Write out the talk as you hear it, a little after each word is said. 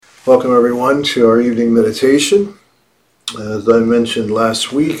Welcome everyone to our evening meditation. As I mentioned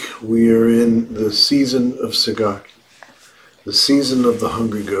last week, we are in the season of Sagaki, the season of the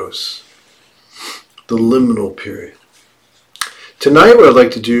hungry ghosts, the liminal period. Tonight what I'd like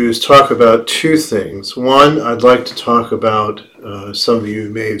to do is talk about two things. One, I'd like to talk about, some of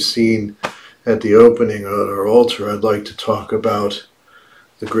you may have seen at the opening of our altar, I'd like to talk about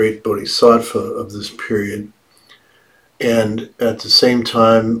the great Bodhisattva of this period. And at the same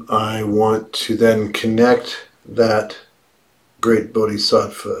time, I want to then connect that great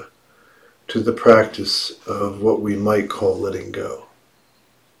Bodhisattva to the practice of what we might call letting go.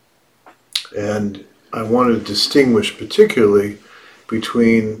 And I want to distinguish particularly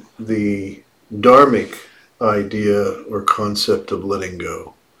between the dharmic idea or concept of letting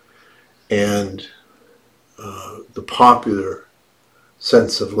go and the popular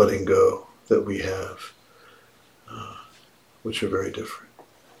sense of letting go that we have, which are very different.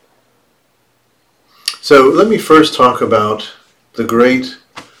 So let me first talk about the great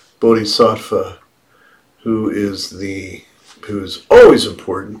Bodhisattva who is always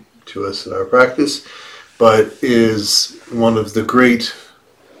important to us in our practice, but is one of the great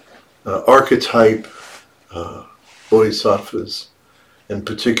archetype Bodhisattvas, and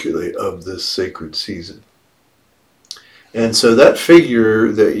particularly of this sacred season. And so that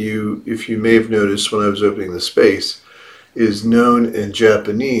figure that if you may have noticed when I was opening the space, is known in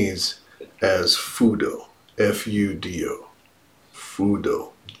Japanese as Fudo, F-U-D-O,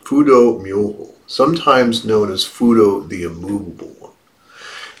 Fudo, Fudo Myoho, sometimes known as Fudo the immovable one.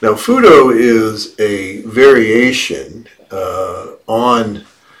 Now Fudo is a variation on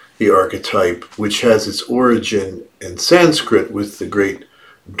the archetype which has its origin in Sanskrit with the great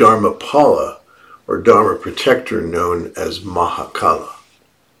Dharmapala or Dharma protector known as Mahakala.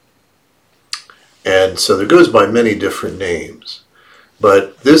 And so it goes by many different names.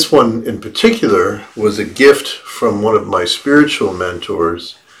 But this one in particular was a gift from one of my spiritual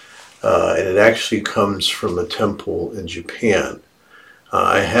mentors, and it actually comes from a temple in Japan.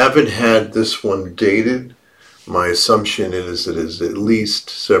 I haven't had this one dated. My assumption is it is at least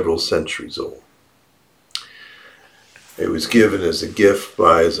several centuries old. It was given as a gift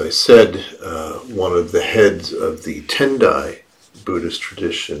by, as I said, one of the heads of the Tendai Buddhist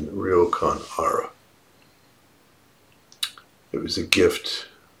tradition, Ryokan Ara. It was a gift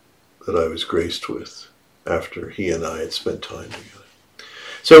that I was graced with after he and I had spent time together.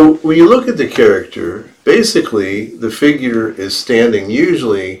 So when you look at the character, basically the figure is standing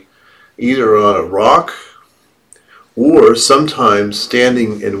usually either on a rock or sometimes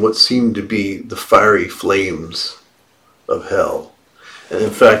standing in what seem to be the fiery flames of hell. And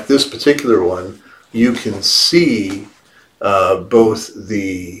in fact, this particular one, you can see both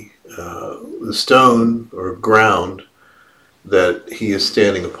the stone or ground that he is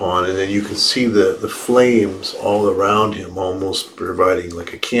standing upon, and then you can see the flames all around him, almost providing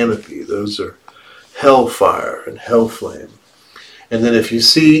like a canopy. Those are hellfire and hell flame. And then if you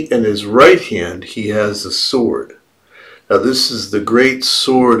see in his right hand, he has a sword. Now this is the great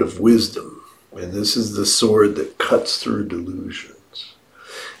sword of wisdom, and this is the sword that cuts through delusions.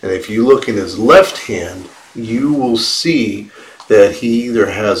 And if you look in his left hand, you will see that he either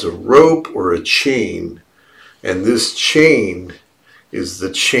has a rope or a chain, and this chain is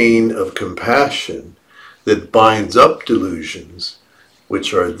the chain of compassion that binds up delusions,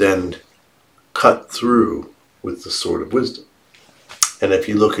 which are then cut through with the sword of wisdom. And if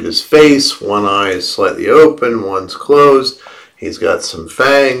you look at his face, one eye is slightly open, one's closed. He's got some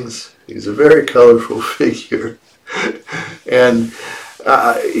fangs. He's a very colorful figure. And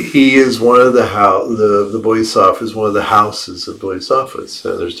he is one of the Bodhisattva is one of the houses of Bodhisattvas.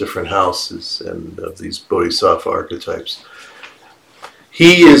 There's different houses and of these Bodhisattva archetypes.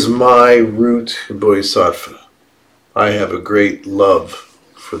 He is my root Bodhisattva. I have a great love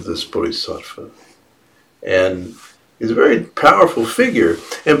for this Bodhisattva. And he's a very powerful figure.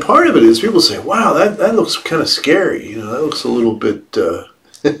 And part of it is people say, wow, that looks kind of scary. That looks a little bit...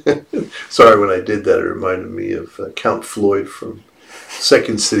 Sorry, when I did that, it reminded me of Count Floyd from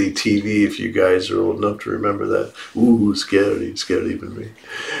Second City TV, if you guys are old enough to remember that. Ooh, scared even me.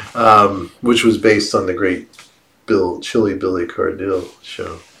 Which was based on the great Chilly Billy Cardille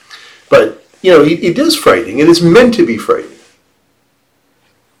show. But, it is frightening, and it's meant to be frightening.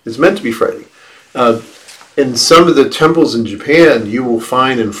 It's meant to be frightening. In some of the temples in Japan, you will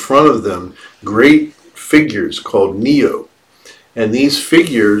find in front of them great figures called Neo. And these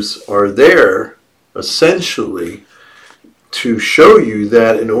figures are there, essentially, to show you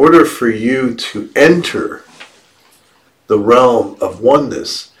that in order for you to enter the realm of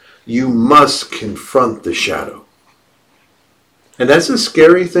oneness, you must confront the shadow. And that's a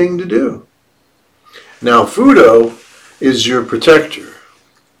scary thing to do. Now, Fudo is your protector.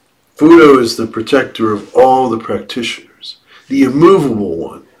 Fudo is the protector of all the practitioners, the immovable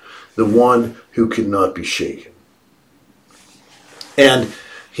one, the one who cannot be shaken. And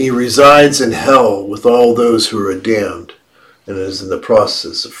he resides in hell with all those who are damned and is in the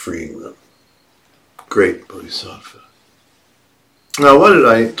process of freeing them. Great Bodhisattva. Now, why did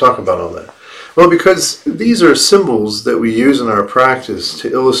I talk about all that? Well, because these are symbols that we use in our practice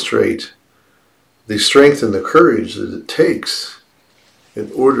to illustrate the strength and the courage that it takes in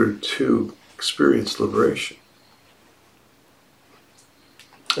order to experience liberation.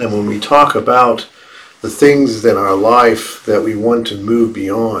 And when we talk about the things in our life that we want to move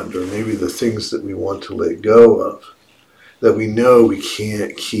beyond, or maybe the things that we want to let go of, that we know we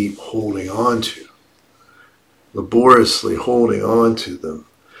can't keep holding on to, laboriously holding on to them,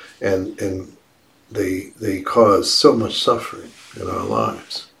 and they cause so much suffering in our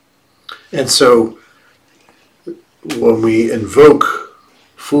lives. And so when we invoke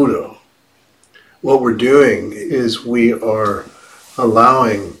Fudo, what we're doing is we are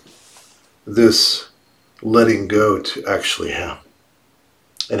allowing this letting go to actually happen.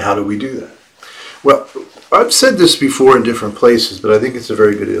 And how do we do that? Well, I've said this before in different places, but I think it's a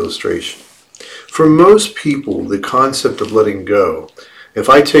very good illustration. For most people, the concept of letting go, if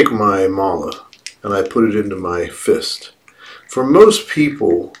I take my mala and I put it into my fist, for most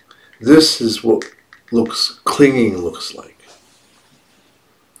people, this is what clinging looks like.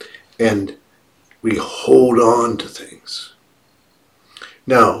 And we hold on to things.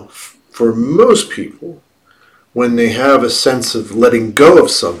 Now, for most people, when they have a sense of letting go of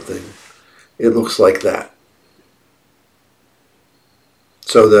something, it looks like that.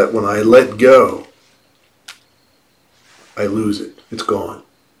 So that when I let go, I lose it. It's gone.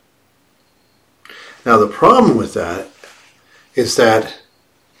 Now, the problem with that is that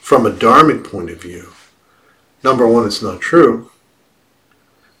from a dharmic point of view, number one, it's not true.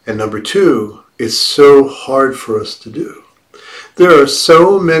 And number two, it's so hard for us to do. There are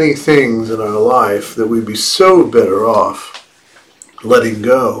so many things in our life that we'd be so better off letting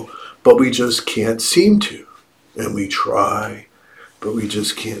go, but we just can't seem to. And we try, but we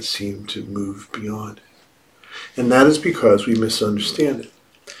just can't seem to move beyond it. And that is because we misunderstand it.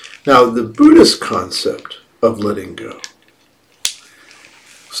 Now, the Buddhist concept of letting go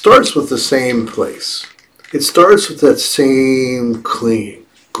starts with the same place. It starts with that same clinging,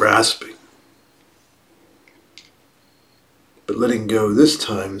 grasping. But letting go this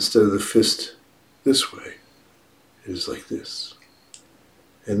time, instead of the fist this way, is like this.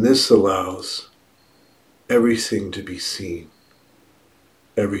 And this allows everything to be seen,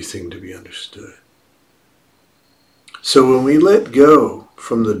 everything to be understood. So when we let go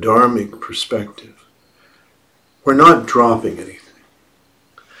from the dharmic perspective, we're not dropping anything.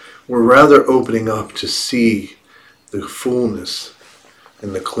 We're rather opening up to see the fullness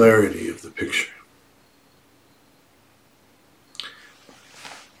and the clarity of the picture.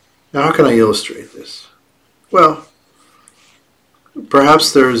 Now, how can I illustrate this? Well,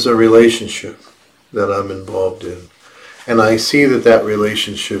 perhaps there's a relationship that I'm involved in, and I see that that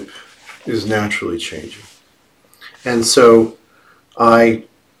relationship is naturally changing. And so I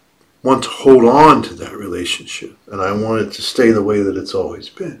want to hold on to that relationship, and I want it to stay the way that it's always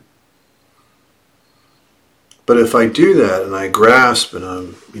been. But if I do that and I grasp and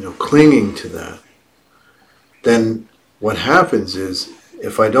I'm, clinging to that, then what happens is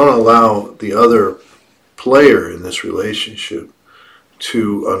if I don't allow the other player in this relationship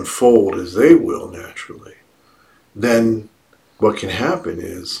to unfold as they will naturally, then what can happen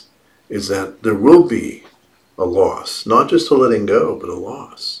is that there will be a loss, not just a letting go, but a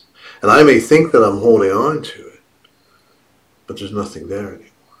loss. And I may think that I'm holding on to it, but there's nothing there anymore.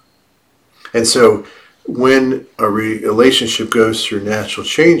 And so when a relationship goes through natural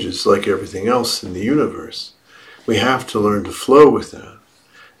changes, like everything else in the universe, we have to learn to flow with that.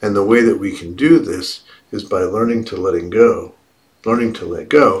 And the way that we can do this is by learning to let go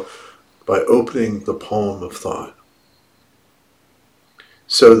by opening the palm of thought,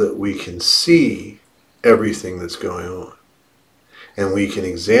 so that we can see everything that's going on. And we can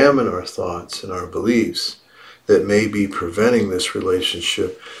examine our thoughts and our beliefs that may be preventing this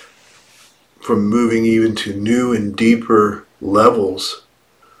relationship from moving even to new and deeper levels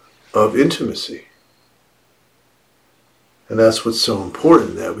of intimacy. And that's what's so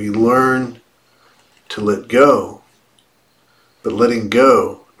important, that we learn to let go. But letting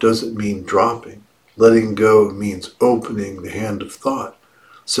go doesn't mean dropping. Letting go means opening the hand of thought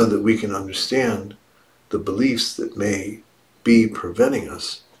so that we can understand the beliefs that may be preventing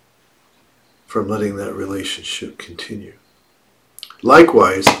us from letting that relationship continue.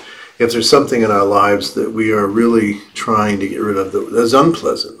 Likewise, if there's something in our lives that we are really trying to get rid of that's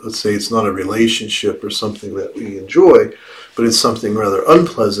unpleasant, let's say it's not a relationship or something that we enjoy, but it's something rather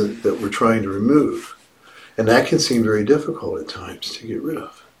unpleasant that we're trying to remove. And that can seem very difficult at times to get rid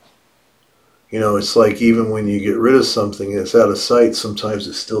of. You know, it's like even when you get rid of something and it's out of sight, sometimes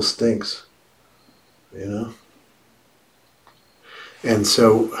it still stinks. You know? And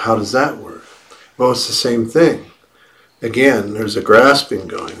so how does that work? Well, it's the same thing. Again, there's a grasping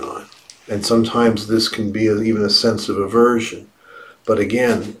going on. And sometimes this can be even a sense of aversion. But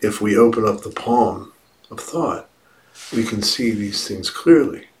again, if we open up the palm of thought, we can see these things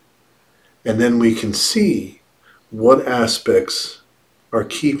clearly. And then we can see what aspects are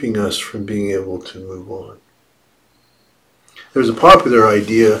keeping us from being able to move on. There's a popular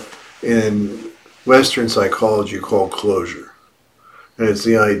idea in Western psychology called closure. And it's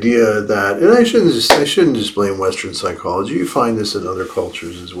the idea that, and I shouldn't just blame Western psychology, you find this in other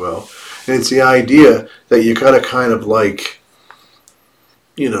cultures as well. And it's the idea that you gotta kind of like,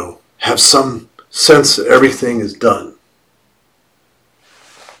 you know, have some sense that everything is done.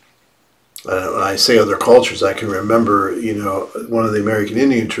 When I say other cultures, I can remember, you know, one of the American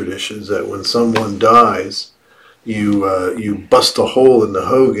Indian traditions that when someone dies, you bust a hole in the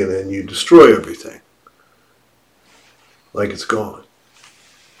hogan and you destroy everything, like it's gone.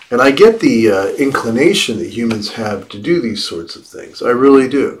 And I get the inclination that humans have to do these sorts of things. I really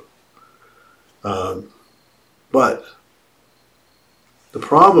do. But the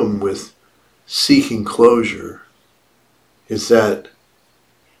problem with seeking closure is that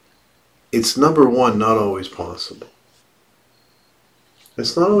it's, number one, not always possible.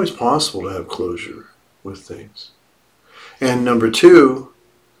 It's not always possible to have closure with things. And number two,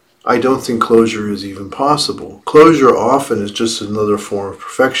 I don't think closure is even possible. Closure often is just another form of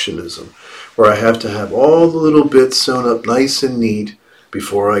perfectionism, where I have to have all the little bits sewn up nice and neat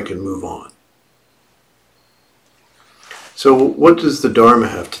before I can move on. So what does the Dharma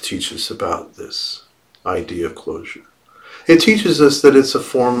have to teach us about this idea of closure? It teaches us that it's a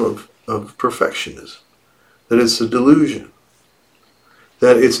form of perfectionism, that it's a delusion,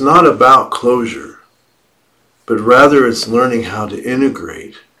 that it's not about closure, but rather it's learning how to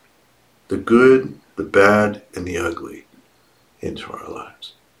integrate the good, the bad, and the ugly into our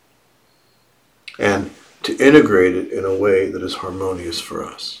lives. And to integrate it in a way that is harmonious for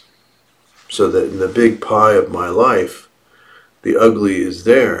us. So that in the big pie of my life, the ugly is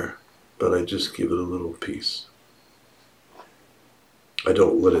there, but I just give it a little piece. I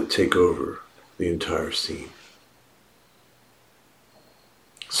don't let it take over the entire scene.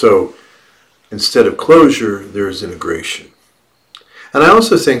 So instead of closure, there is integration. And I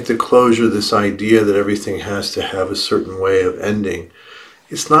also think that closure, this idea that everything has to have a certain way of ending,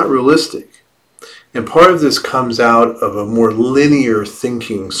 it's not realistic. And part of this comes out of a more linear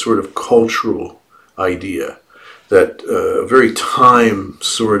thinking, sort of cultural idea, that a very time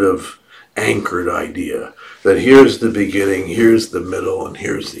sort of anchored idea, that here's the beginning, here's the middle, and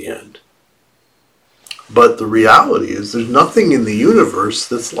here's the end. But the reality is there's nothing in the universe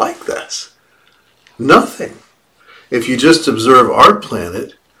that's like this. Nothing. If you just observe our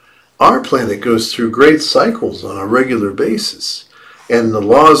planet goes through great cycles on a regular basis. And the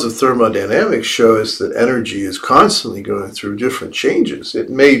laws of thermodynamics show us that energy is constantly going through different changes. It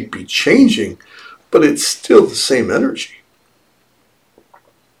may be changing, but it's still the same energy.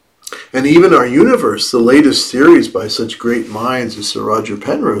 And even our universe, the latest theories by such great minds as Sir Roger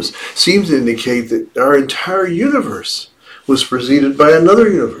Penrose, seem to indicate that our entire universe was preceded by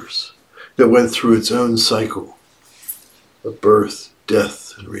another universe that went through its own cycle of birth,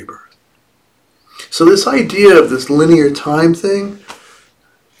 death, and rebirth. So this idea of this linear time thing,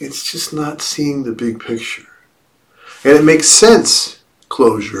 it's just not seeing the big picture. And it makes sense,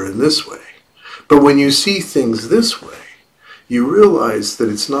 closure, in this way. But when you see things this way, you realize that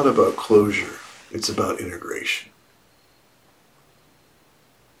it's not about closure, it's about integration.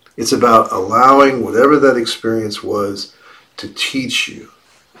 It's about allowing whatever that experience was to teach you,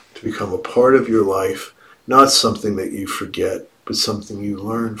 to become a part of your life, not something that you forget, but something you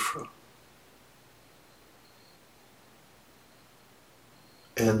learn from.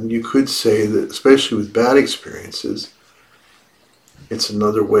 And you could say that, especially with bad experiences, it's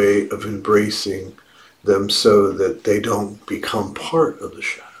another way of embracing them so that they don't become part of the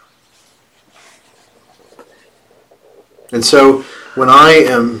shadow. And so when I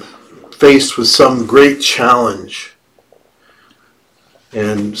am faced with some great challenge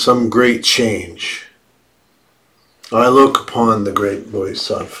and some great change, I look upon the great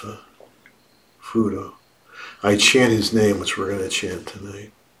Bodhisattva, Fudo. I chant his name, which we're going to chant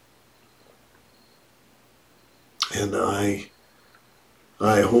tonight. And I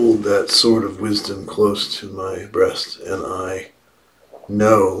I hold that sword of wisdom close to my breast, and I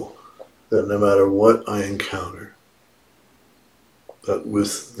know that no matter what I encounter, that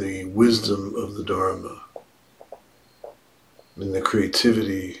with the wisdom of the Dharma and the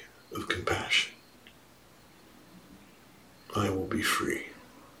creativity of compassion, I will be free.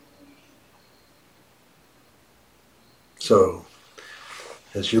 So,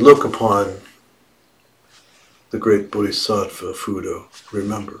 as you look upon the great Bodhisattva Fudo,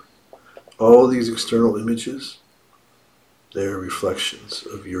 remember, all these external images, they are reflections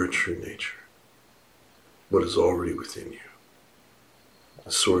of your true nature, what is already within you,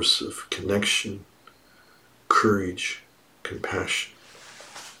 a source of connection, courage, compassion,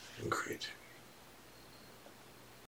 and creativity.